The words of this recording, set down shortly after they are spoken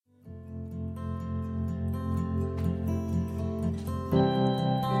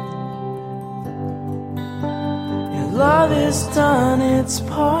love has done its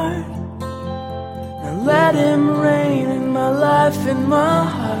part. Now let him reign in my life, in my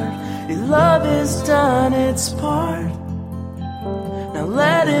heart. Your love has done its part. Now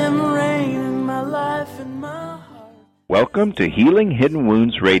let him reign in my life, in my heart. Welcome to Healing Hidden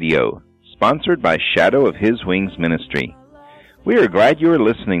Wounds Radio, sponsored by Shadow of His Wings Ministry. We are glad you are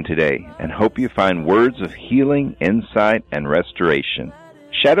listening today and hope you find words of healing, insight, and restoration.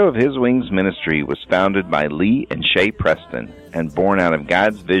 Shadow of His Wings Ministry was founded by Lee and Shay Preston and born out of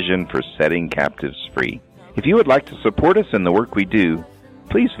God's vision for setting captives free. If you would like to support us in the work we do,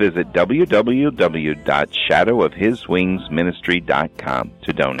 please visit www.shadowofhiswingsministry.com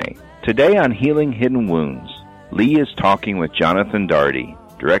to donate. Today on Healing Hidden Wounds, Lee is talking with Jonathan Daugherty,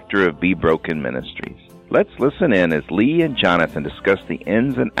 Director of Be Broken Ministries. Let's listen in as Lee and Jonathan discuss the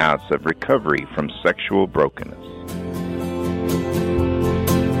ins and outs of recovery from sexual brokenness.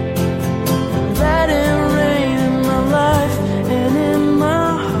 Let him reign in my life and in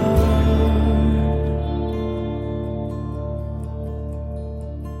my heart.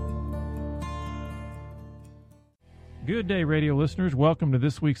 Good day, radio listeners. Welcome to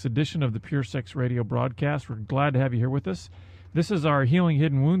this week's edition of the Pure Sex Radio broadcast. We're glad to have you here with us. This is our Healing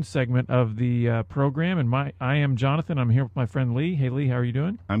Hidden Wounds segment of the program, and I am Jonathan. I'm here with my friend Lee. Hey, Lee, how are you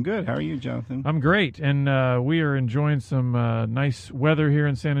doing? I'm good. How are you, Jonathan? I'm great, and we are enjoying some nice weather here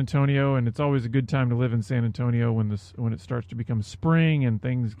in San Antonio, and it's always a good time to live in San Antonio when it starts to become spring and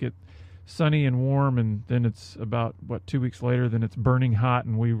things get sunny and warm, and then it's about, 2 weeks later, then it's burning hot,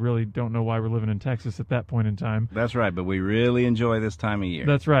 and we really don't know why we're living in Texas at that point in time. That's right, but we really enjoy this time of year.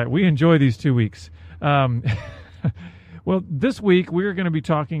 That's right. We enjoy these 2 weeks. Well, this week we're going to be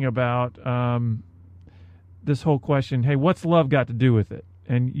talking about this whole question. Hey, what's love got to do with it?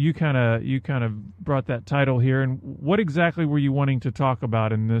 And you kind of brought that title here. And what exactly were you wanting to talk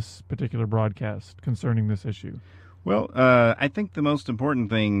about in this particular broadcast concerning this issue? Well, I think the most important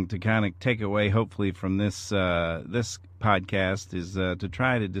thing to kind of take away, hopefully, from this podcast is to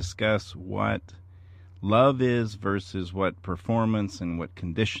try to discuss what love is versus what performance and what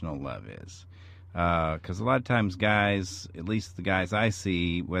conditional love is. Because a lot of times guys, at least the guys I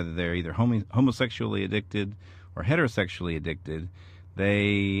see, whether they're either homosexually addicted or heterosexually addicted,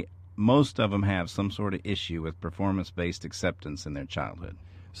 most of them have some sort of issue with performance-based acceptance in their childhood.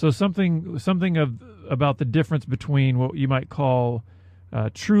 So something about the difference between what you might call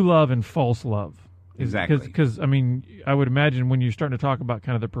true love and false love. Exactly. Because, I mean, I would imagine when you're starting to talk about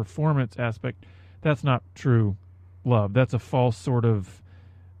kind of the performance aspect, that's not true love. That's a false sort of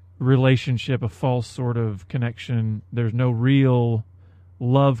relationship, a false sort of connection. There's no real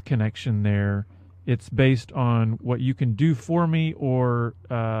love connection there. It's based on what you can do for me, or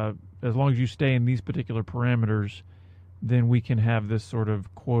as long as you stay in these particular parameters, then we can have this sort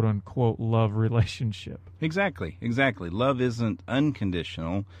of quote-unquote love relationship. Exactly. Love isn't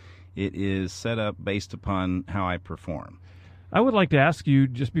unconditional. It is set up based upon how I perform. I would like to ask you,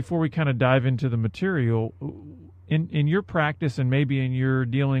 just before we kind of dive into the material, in your practice and maybe in your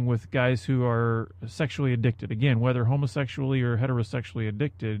dealing with guys who are sexually addicted, again, whether homosexually or heterosexually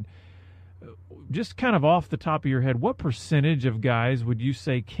addicted, just kind of off the top of your head, what percentage of guys would you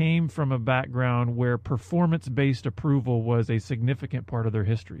say came from a background where performance-based approval was a significant part of their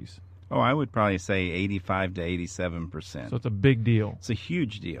histories? Oh, I would probably say 85 to 87%. So it's a big deal. It's a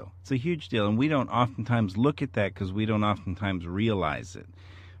huge deal. And we don't oftentimes look at that because we don't oftentimes realize it.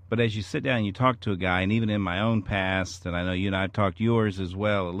 But as you sit down and you talk to a guy, and even in my own past, and I know you and I have talked yours as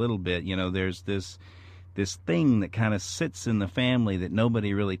well a little bit, there's this thing that kind of sits in the family that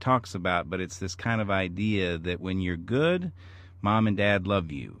nobody really talks about, but it's this kind of idea that when you're good, Mom and Dad love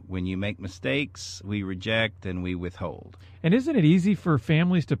you. When you make mistakes, we reject and we withhold. And isn't it easy for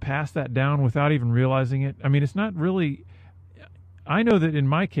families to pass that down without even realizing it? I mean, it's not really... I know that in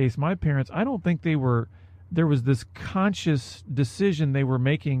my case, my parents, I don't think there was this conscious decision they were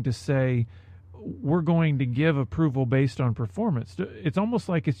making to say, we're going to give approval based on performance. It's almost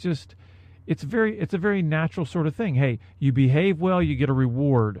like it's a very natural sort of thing. Hey, you behave well, you get a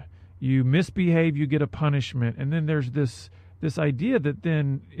reward. You misbehave, you get a punishment. And then there's this idea that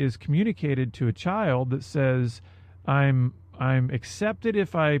then is communicated to a child that says, I'm accepted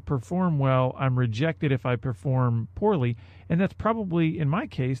if I perform well, I'm rejected if I perform poorly. And that's probably, in my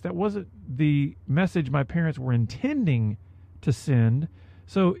case, that wasn't the message my parents were intending to send.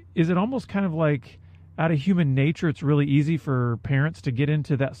 So is it almost kind of like out of human nature, it's really easy for parents to get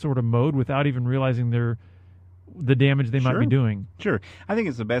into that sort of mode without even realizing the damage they might be doing? Sure. I think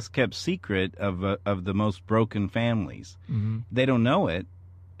it's the best kept secret of the most broken families. Mm-hmm. They don't know it.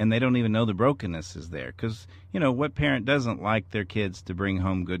 and they don't even know the brokenness is there. Because, what parent doesn't like their kids to bring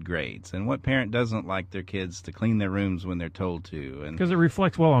home good grades? And what parent doesn't like their kids to clean their rooms when they're told to? And because it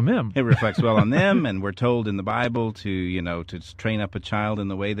reflects well on them. It reflects well on them, and we're told in the Bible to train up a child in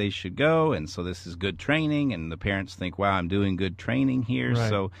the way they should go, and so this is good training, and the parents think, wow, I'm doing good training here. Right.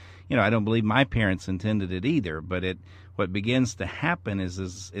 So, I don't believe my parents intended it either, but what begins to happen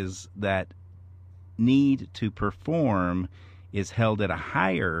is that need to perform is held at a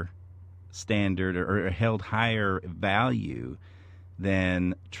higher standard or held higher value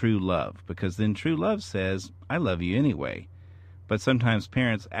than true love, because then true love says, I love you anyway. But sometimes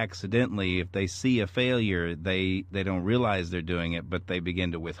parents accidentally, if they see a failure, they don't realize they're doing it, but they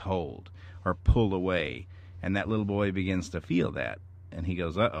begin to withhold or pull away, and that little boy begins to feel that, and he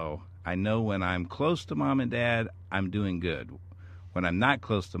goes, uh-oh, I know when I'm close to mom and dad, I'm doing good. When I'm not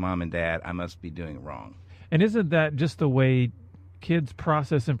close to mom and dad, I must be doing wrong. And isn't that just the way kids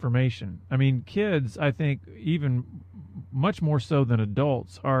process information? I mean, kids, I think, even much more so than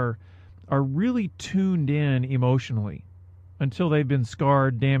adults, are really tuned in emotionally until they've been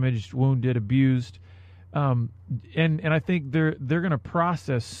scarred, damaged, wounded, abused. And I think they're going to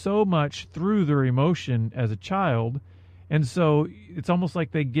process so much through their emotion as a child. And so it's almost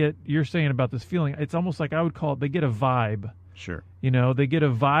like you're saying about this feeling, it's almost like I would call it, they get a vibe. Sure. They get a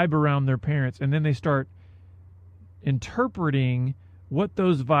vibe around their parents, and then they start interpreting what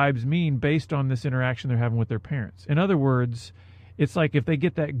those vibes mean based on this interaction they're having with their parents. In other words, it's like if they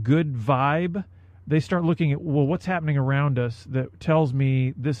get that good vibe, they start looking at, well, what's happening around us that tells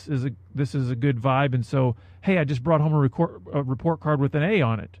me this is a good vibe, and so, hey, I just brought home a report card with an A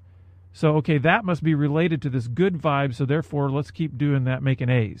on it. So, okay, that must be related to this good vibe, so therefore let's keep doing that, making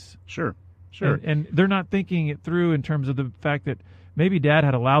A's. Sure. And they're not thinking it through in terms of the fact that maybe dad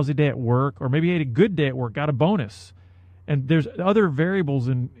had a lousy day at work, or maybe he had a good day at work, got a bonus. And there's other variables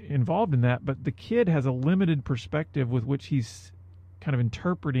involved in that, but the kid has a limited perspective with which he's kind of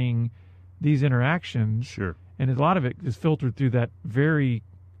interpreting these interactions. Sure. And a lot of it is filtered through that very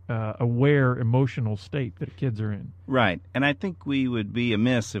aware emotional state that kids are in. Right. And I think we would be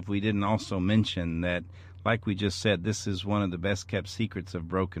amiss if we didn't also mention that, like we just said, this is one of the best kept secrets of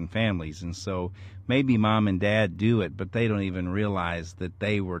broken families. And so maybe mom and dad do it, but they don't even realize that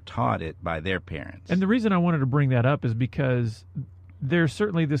they were taught it by their parents. And the reason I wanted to bring that up is because there's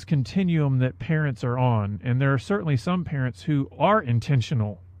certainly this continuum that parents are on. And there are certainly some parents who are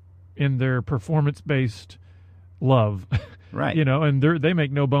intentional in their performance-based love. Right. And they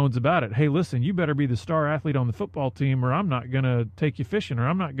make no bones about it. Hey, listen, you better be the star athlete on the football team, or I'm not going to take you fishing, or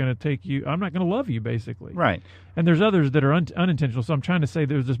I'm not going to love you, basically. Right. And there's others that are unintentional. So I'm trying to say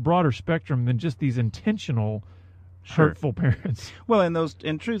there's this broader spectrum than just these intentional, hurtful parents. Well,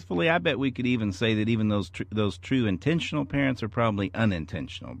 and truthfully, I bet we could even say that even those true intentional parents are probably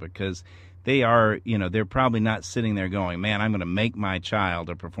unintentional, because they are, they're probably not sitting there going, man, I'm going to make my child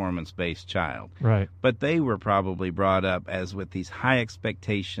a performance-based child. Right. But they were probably brought up as with these high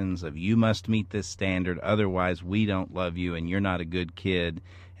expectations of, you must meet this standard, otherwise we don't love you and you're not a good kid.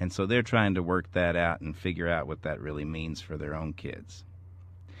 And so they're trying to work that out and figure out what that really means for their own kids.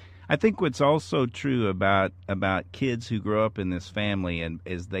 I think what's also true about kids who grow up in this family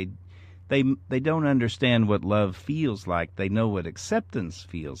is they don't understand what love feels like. They know what acceptance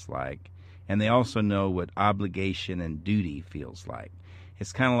feels like. And they also know what obligation and duty feels like.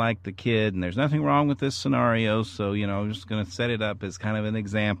 It's kind of like the kid, and there's nothing wrong with this scenario, so, I'm just going to set it up as kind of an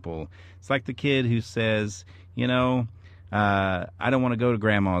example. It's like the kid who says, I don't want to go to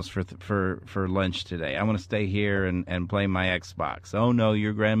grandma's for lunch today. I want to stay here and play my Xbox. Oh, no,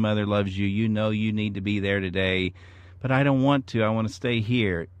 your grandmother loves you. You know you need to be there today. But I don't want to. I want to stay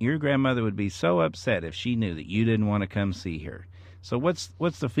here. Your grandmother would be so upset if she knew that you didn't want to come see her. So what's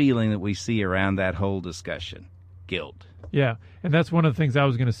the feeling that we see around that whole discussion? Guilt. Yeah, and that's one of the things I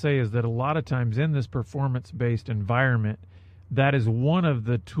was going to say, is that a lot of times in this performance-based environment, that is one of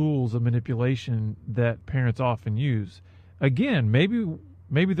the tools of manipulation that parents often use. Again,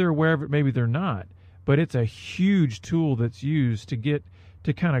 maybe they're aware of it, maybe they're not, but it's a huge tool that's used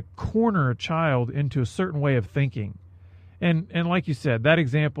to kind of corner a child into a certain way of thinking. And like you said, that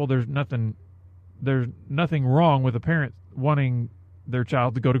example, there's nothing wrong with a parent wanting their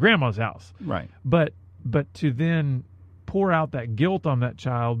child to go to grandma's house. Right. But to then pour out that guilt on that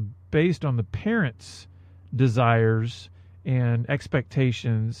child based on the parent's desires and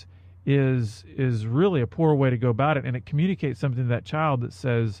expectations is really a poor way to go about it. And it communicates something to that child that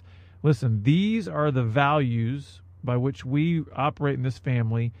says, listen, these are the values by which we operate in this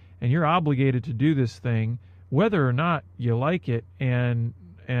family, and you're obligated to do this thing whether or not you like it, and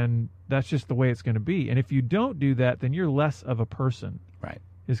that's just the way it's going to be. And if you don't do that, then you're less of a person. Right.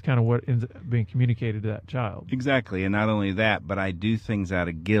 is kind of what ends up being communicated to that child. Exactly, and not only that, but I do things out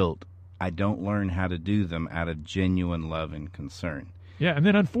of guilt. I don't learn how to do them out of genuine love and concern. Yeah, and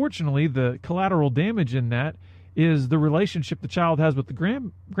then unfortunately, the collateral damage in that is the relationship the child has with the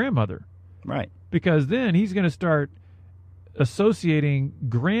grandmother. Right. Because then he's going to start associating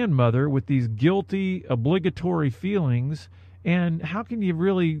grandmother with these guilty, obligatory feelings. And how can you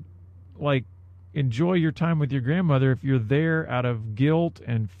really, enjoy your time with your grandmother if you're there out of guilt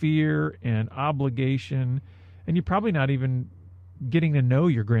and fear and obligation, and you're probably not even getting to know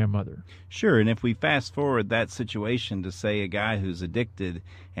your grandmother? Sure, and if we fast forward that situation to, say, a guy who's addicted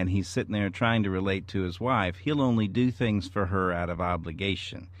and he's sitting there trying to relate to his wife, he'll only do things for her out of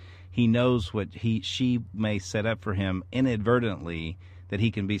obligation. He knows what she may set up for him inadvertently that he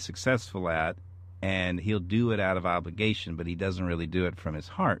can be successful at, and he'll do it out of obligation, but he doesn't really do it from his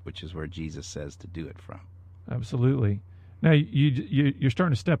heart, which is where Jesus says to do it from. Absolutely. Now, you're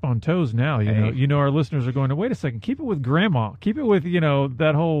starting to step on toes now. You know, our listeners are going to, wait a second, keep it with grandma. Keep it with,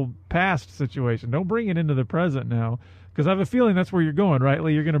 that whole past situation. Don't bring it into the present now, because I have a feeling that's where you're going, right,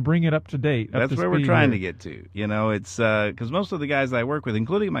 Lee? You're going to bring it up to date. That's where we're trying to get to. It's because most of the guys I work with,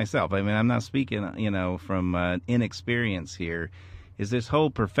 including myself, I mean, I'm not speaking, from inexperience here, is this whole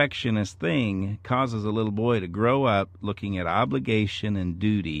perfectionist thing causes a little boy to grow up looking at obligation and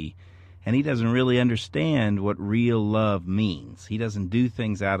duty, and he doesn't really understand what real love means. He doesn't do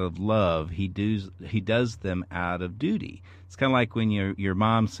things out of love. He does them out of duty. It's kind of like when your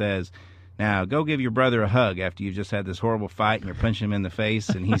mom says, now go give your brother a hug after you've just had this horrible fight and you're punching him in the face,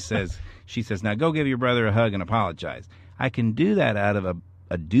 and she says, now go give your brother a hug and apologize. I can do that out of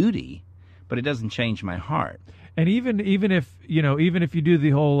a duty, but it doesn't change my heart. And even if you do the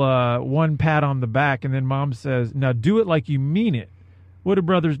whole one pat on the back, and then mom says, now do it like you mean it, what do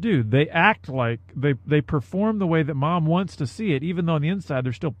brothers do? They act like they perform the way that mom wants to see it, even though on the inside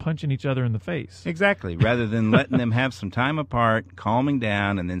they're still punching each other in the face. Exactly. Rather than letting them have some time apart, calming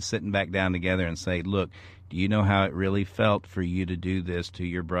down, and then sitting back down together and say, look, do you know how it really felt for you to do this to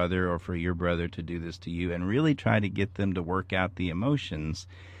your brother, or for your brother to do this to you? And really try to get them to work out the emotions.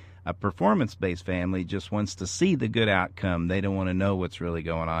 A performance-based family just wants to see the good outcome. They don't want to know what's really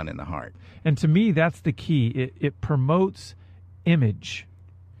going on in the heart. And to me, that's the key. It promotes image.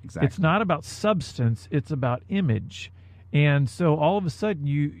 Exactly. It's not about substance, it's about image. And so all of a sudden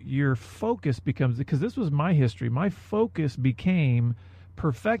your focus becomes, because this was my history, my focus became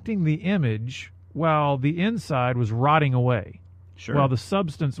perfecting the image while the inside was rotting away. Sure. While the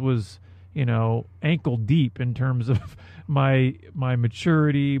substance was, ankle deep in terms of my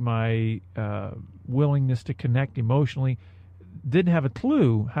maturity, my willingness to connect emotionally. Didn't have a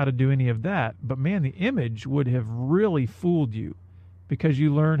clue how to do any of that, but man, the image would have really fooled you, because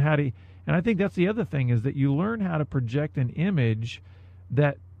you learn how to, and I think that's the other thing, is that you learn how to project an image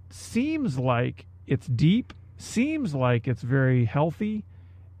that seems like it's deep, seems like it's very healthy,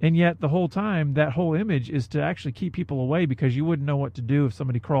 and yet the whole time that whole image is to actually keep people away, because you wouldn't know what to do if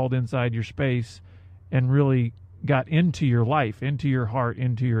somebody crawled inside your space and really got into your life, into your heart,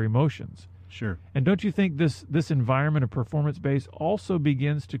 into your emotions. Sure. And don't you think this environment of performance-based also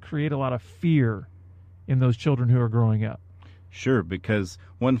begins to create a lot of fear in those children who are growing up? Sure, because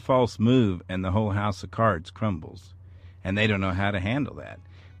one false move and the whole house of cards crumbles. And they don't know how to handle that,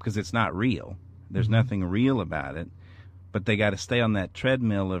 because it's not real. There's nothing real about it. But they got to stay on that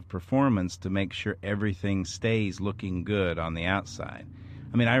treadmill of performance to make sure everything stays looking good on the outside.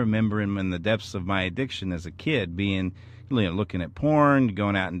 I mean, I remember in the depths of my addiction as a kid being, looking at porn,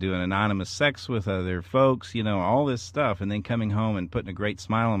 going out and doing anonymous sex with other folks, all this stuff, and then coming home and putting a great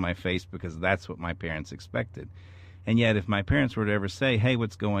smile on my face because that's what my parents expected. And yet if my parents were to ever say, hey,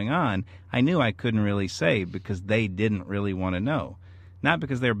 what's going on, I knew I couldn't really say, because they didn't really want to know. Not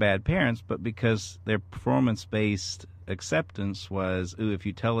because they're bad parents, but because their performance-based acceptance was, ooh, if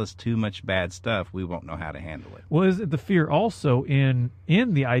you tell us too much bad stuff, we won't know how to handle it. Well, isn't the fear also in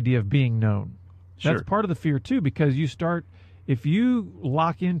the idea of being known? Sure. That's part of the fear too, because if you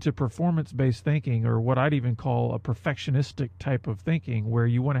lock into performance-based thinking, or what I'd even call a perfectionistic type of thinking, where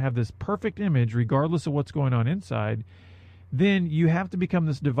you want to have this perfect image regardless of what's going on inside, then you have to become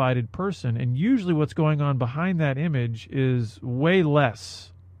this divided person. And usually what's going on behind that image is way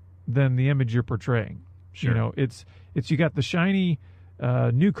less than the image you're portraying. Sure. It's you got the shiny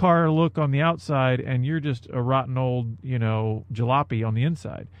new car look on the outside, and you're just a rotten old, jalopy on the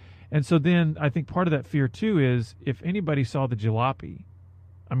inside. And so then I think part of that fear too is, if anybody saw the jalopy,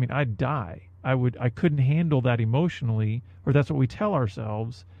 I mean, I'd die. I couldn't handle that emotionally, or that's what we tell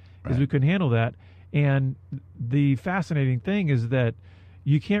ourselves, is we couldn't handle that. And the fascinating thing is that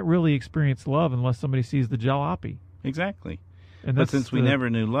you can't really experience love unless somebody sees the jalopy. Exactly. And but since we never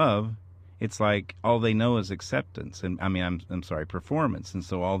knew love, it's like all they know is acceptance. And I'm sorry, performance. And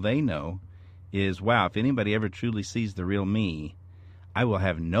so all they know is, wow, if anybody ever truly sees the real me, I will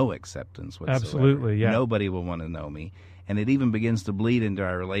have no acceptance whatsoever. Absolutely, yeah. Nobody will want to know me. And it even begins to bleed into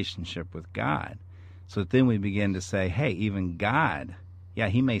our relationship with God. So then we begin to say, hey, even God, yeah,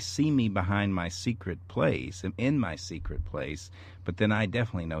 he may see me behind my secret place, and in my secret place, but then I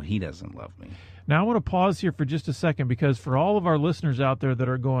definitely know he doesn't love me. Now I want to pause here for just a second, because for all of our listeners out there that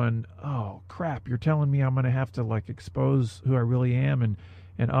are going, oh, crap, you're telling me I'm going to have to expose who I really am,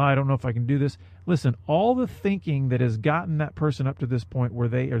 and I don't know if I can do this. Listen, all the thinking that has gotten that person up to this point where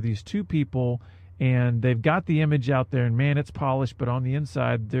they are these two people and they've got the image out there and, man, it's polished, but on the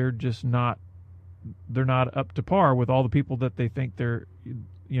inside they're just not up to par with all the people that they think they're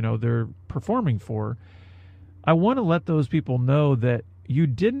performing for. I want to let those people know that you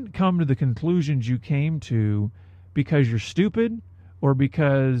didn't come to the conclusions you came to because you're stupid or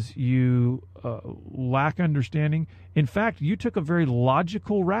because you lack understanding. In fact, you took a very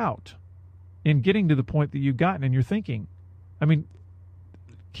logical route in getting to the point that you've gotten in your thinking. I mean,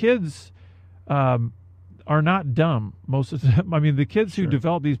 kids are not dumb most of the time. I mean, the kids who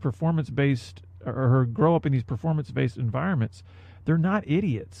develop these performance-based or grow up in these performance-based environments, they're not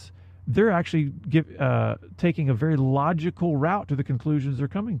idiots. They're actually taking a very logical route to the conclusions they're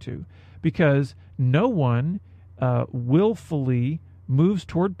coming to, because no one willfully moves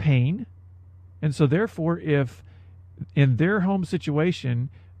toward pain. And so therefore, if in their home situation,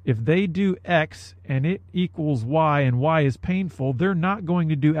 if they do X and it equals Y and Y is painful, they're not going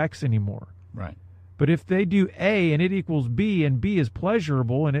to do X anymore. Right. But if they do A and it equals B and B is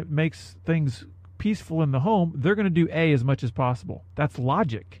pleasurable and it makes things peaceful in the home, they're going to do A as much as possible. That's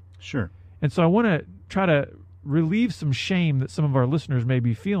logic. Sure. And so I want to try to relieve some shame that some of our listeners may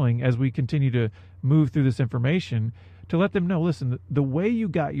be feeling as we continue to move through this information, to let them know, listen, the way you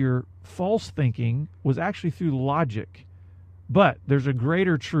got your false thinking was actually through logic. But there's a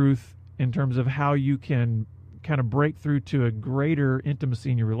greater truth in terms of how you can kind of break through to a greater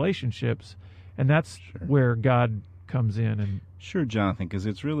intimacy in your relationships. And that's where God comes in. And Sure, Jonathan, because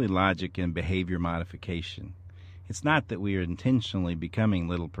it's really logic and behavior modification. It's not that we are intentionally becoming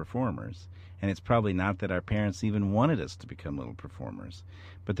little performers, and it's probably not that our parents even wanted us to become little performers.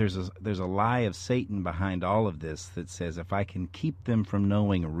 But there's a lie of Satan behind all of this that says if I can keep them from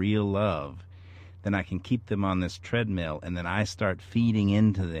knowing real love, then I can keep them on this treadmill, and then I start feeding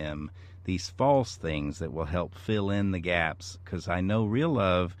into them these false things that will help fill in the gaps, because I know real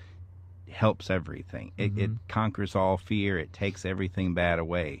love helps everything. It conquers all fear. It takes everything bad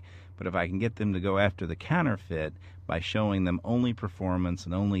away. But if I can get them to go after the counterfeit by showing them only performance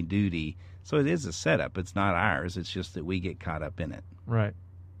and only duty, so it is a setup. It's not ours. It's just that we get caught up in it. Right.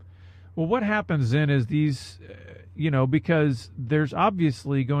 Well, what happens then is these, because there's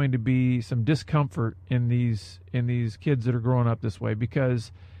obviously going to be some discomfort in these kids that are growing up this way,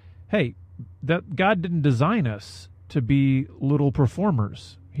 because, hey, that God didn't design us to be little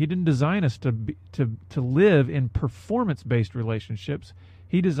performers. He didn't design us to live in performance-based relationships.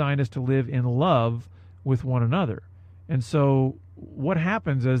 He designed us to live in love with one another. And so what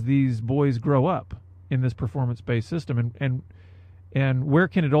happens as these boys grow up in this performance-based system, and where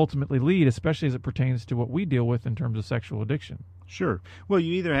can it ultimately lead, especially as it pertains to what we deal with in terms of sexual addiction? Sure. Well,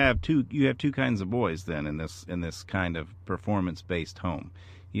 you either have two kinds of boys then in this kind of performance-based home.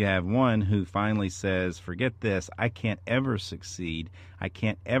 You have one who finally says, forget this, I can't ever succeed, I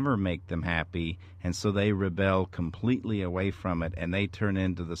can't ever make them happy, and so they rebel completely away from it, and they turn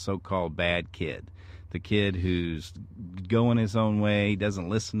into the so-called bad kid. The kid who's going his own way, doesn't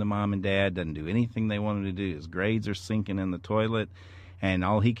listen to mom and dad, doesn't do anything they want him to do. His grades are sinking in the toilet, and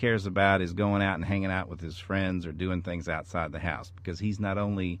all he cares about is going out and hanging out with his friends or doing things outside the house, because he's not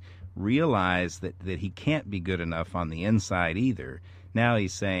only realized that he can't be good enough on the inside either. Now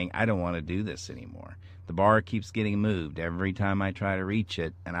he's saying, I don't want to do this anymore. The bar keeps getting moved every time I try to reach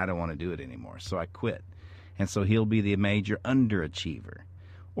it, and I don't want to do it anymore, so I quit. And so he'll be the major underachiever.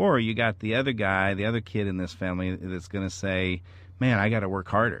 Or you got the other guy, the other kid in this family that's going to say, man, I got to work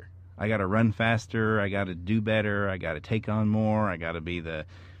harder. I got to run faster. I got to do better. I got to take on more. I got to be the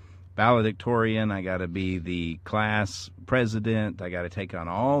valedictorian. I got to be the class president. I got to take on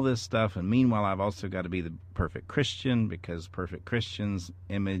all this stuff. And meanwhile, I've also got to be the perfect Christian, because perfect Christians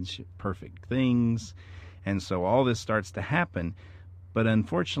image perfect things. And so all this starts to happen. But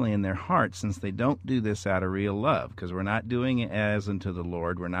unfortunately, in their hearts, since they don't do this out of real love, because we're not doing it as unto the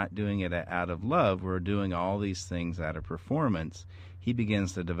Lord, we're not doing it out of love, we're doing all these things out of performance, he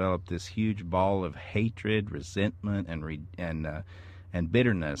begins to develop this huge ball of hatred, resentment, and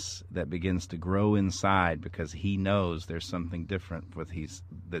bitterness that begins to grow inside because he knows there's something different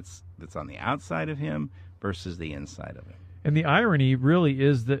that's on the outside of him versus the inside of him. And the irony really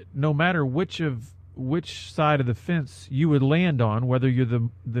is that no matter which side of the fence you would land on, whether you're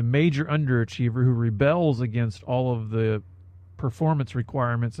the major underachiever who rebels against all of the performance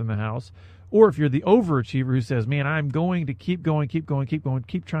requirements in the house, or if you're the overachiever who says, man, I'm going to keep going,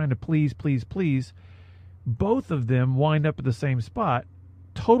 keep trying to please, both of them wind up at the same spot,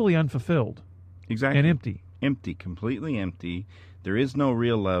 totally unfulfilled. Exactly. And empty. Empty, completely empty. There is no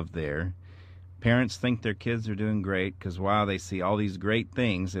real love there. Parents think their kids are doing great because while they see all these great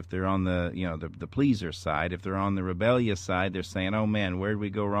things, if they're on the pleaser side, if they're on the rebellious side, they're saying, oh man, where did we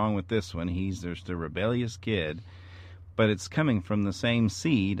go wrong with this one? He's just a rebellious kid. But it's coming from the same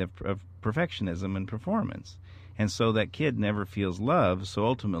seed of perfectionism and performance. And so that kid never feels love, so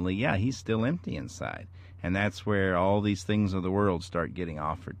ultimately, yeah, he's still empty inside. And that's where all these things of the world start getting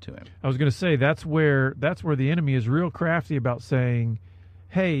offered to him. I was going to say that's where the enemy is real crafty about saying,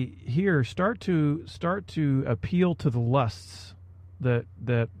 hey, here, start to appeal to the lusts that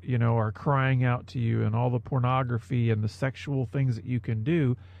are crying out to you, and all the pornography and the sexual things that you can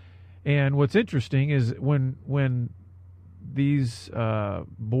do. And what's interesting is when these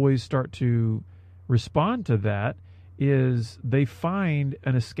boys start to respond to that, is they find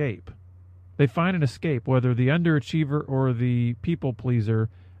an escape. They find an escape, whether the underachiever or the people pleaser,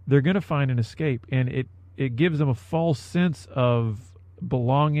 they're going to find an escape, and it gives them a false sense of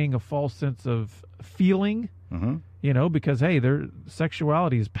belonging, a false sense of feeling, because, hey, their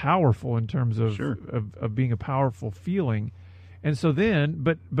sexuality is powerful in terms of, sure, of being a powerful feeling. And so then,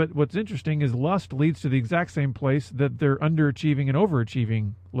 but what's interesting is lust leads to the exact same place that their underachieving and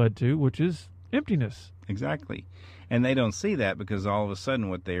overachieving led to, which is emptiness. Exactly. And they don't see that because all of a sudden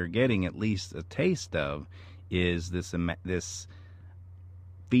what they're getting at least a taste of is this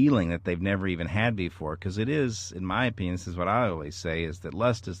feeling that they've never even had before. Because it is, in my opinion, this is what I always say, is that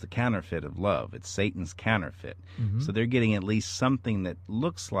lust is the counterfeit of love. It's Satan's counterfeit. Mm-hmm. So they're getting at least something that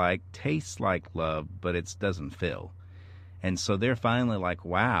looks like, tastes like love, but it doesn't fill. And so they're finally like,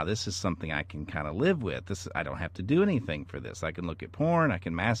 wow, this is something I can kind of live with. I don't have to do anything for this. I can look at porn, I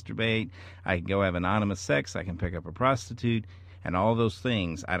can masturbate, I can go have anonymous sex, I can pick up a prostitute, and all those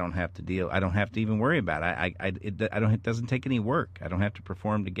things I don't have to even worry about. It doesn't take any work. I don't have to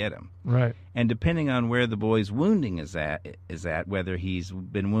perform to get them. Right. And depending on where the boy's wounding is at, whether he's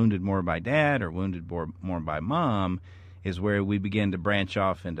been wounded more by dad or wounded more by mom, is where we begin to branch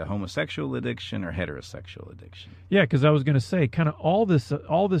off into homosexual addiction or heterosexual addiction. Yeah, because I was going to say, kind of all this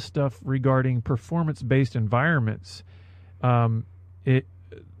stuff regarding performance-based environments, it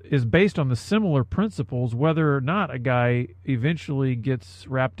is based on the similar principles, whether or not a guy eventually gets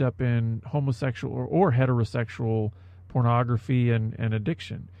wrapped up in homosexual or heterosexual pornography and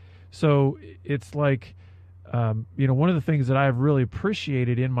addiction. So it's like, one of the things that I've really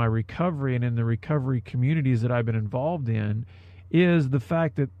appreciated in my recovery and in the recovery communities that I've been involved in is the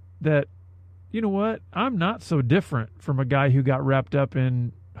fact that you know what, I'm not so different from a guy who got wrapped up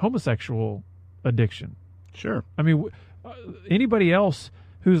in homosexual addiction. Sure. I mean, anybody else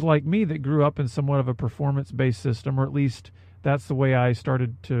who's like me that grew up in somewhat of a performance-based system, or at least that's the way I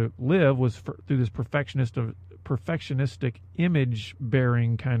started to live, was through this perfectionistic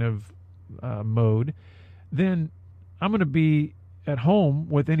image-bearing kind of mode, then I'm going to be at home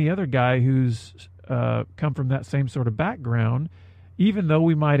with any other guy who's come from that same sort of background, even though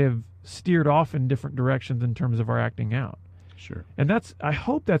we might have steered off in different directions in terms of our acting out. Sure. And I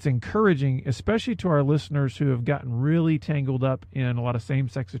hope that's encouraging, especially to our listeners who have gotten really tangled up in a lot of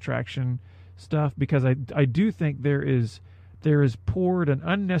same-sex attraction stuff, because I do think there is poured an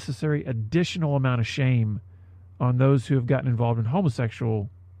unnecessary additional amount of shame on those who have gotten involved in homosexual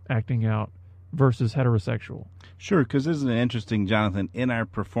acting out versus heterosexual. Sure, because isn't it interesting, Jonathan, in our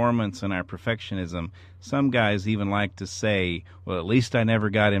performance and our perfectionism, some guys even like to say, well, at least I never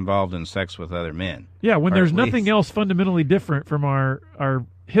got involved in sex with other men. Yeah, when there's nothing else fundamentally different from our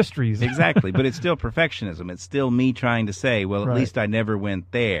histories. Exactly, but it's still perfectionism. It's still me trying to say, well, at least I never went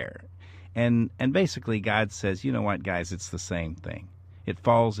there. And basically God says, you know what, guys, it's the same thing. It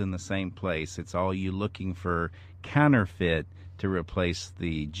falls in the same place. It's all you looking for counterfeit to replace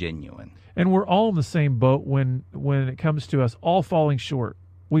the genuine. And we're all in the same boat when it comes to us all falling short.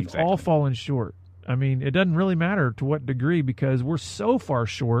 We've all fallen short. I mean, it doesn't really matter to what degree, because we're so far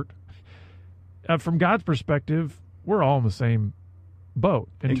short. From God's perspective, we're all in the same boat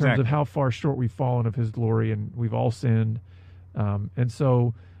in terms of how far short we've fallen of His glory, and we've all sinned. And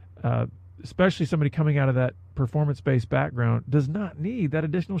so, especially somebody coming out of that performance-based background does not need that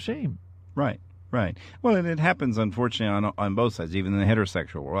additional shame. Right. Right. Well, and it happens, unfortunately, on both sides, even in the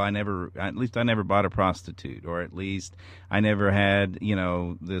heterosexual world. At least I never bought a prostitute, or at least I never had,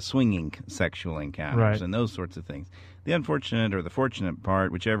 the swinging sexual encounters Right. and those sorts of things. The unfortunate or the fortunate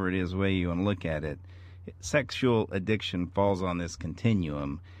part, whichever it is, the way you want to look at it, sexual addiction falls on this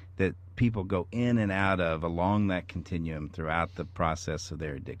continuum that people go in and out of along that continuum throughout the process of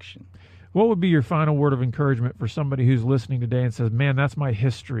their addiction. What would be your final word of encouragement for somebody who's listening today and says, man, that's my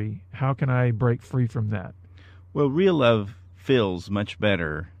history. How can I break free from that? Well, real love feels much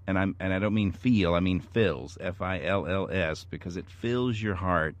better, and I don't mean feel, I mean fills, F-I-L-L-S, because it fills your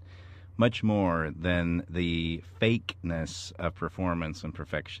heart much more than the fakeness of performance and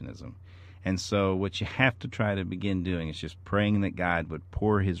perfectionism. And so what you have to try to begin doing is just praying that God would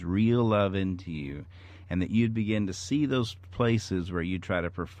pour his real love into you, and that you'd begin to see those places where you try to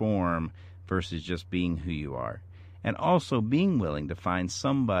perform versus just being who you are. And also being willing to find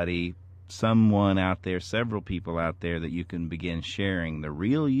someone out there, several people out there that you can begin sharing the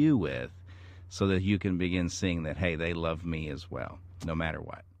real you with, so that you can begin seeing that, hey, they love me as well, no matter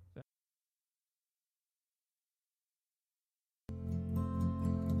what.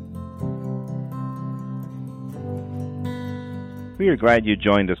 We are glad you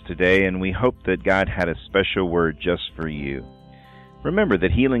joined us today, and we hope that God had a special word just for you. Remember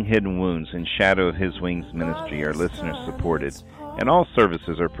that Healing Hidden Wounds and Shadow of His Wings ministry are listener-supported, and all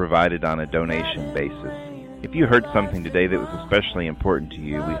services are provided on a donation basis. If you heard something today that was especially important to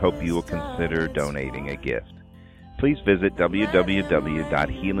you, we hope you will consider donating a gift. Please visit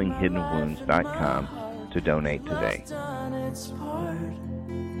www.healinghiddenwounds.com to donate today.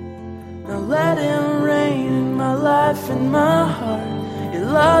 Now let him reign in my life and my heart. Your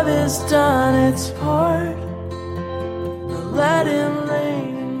love has done its part. Now let him reign.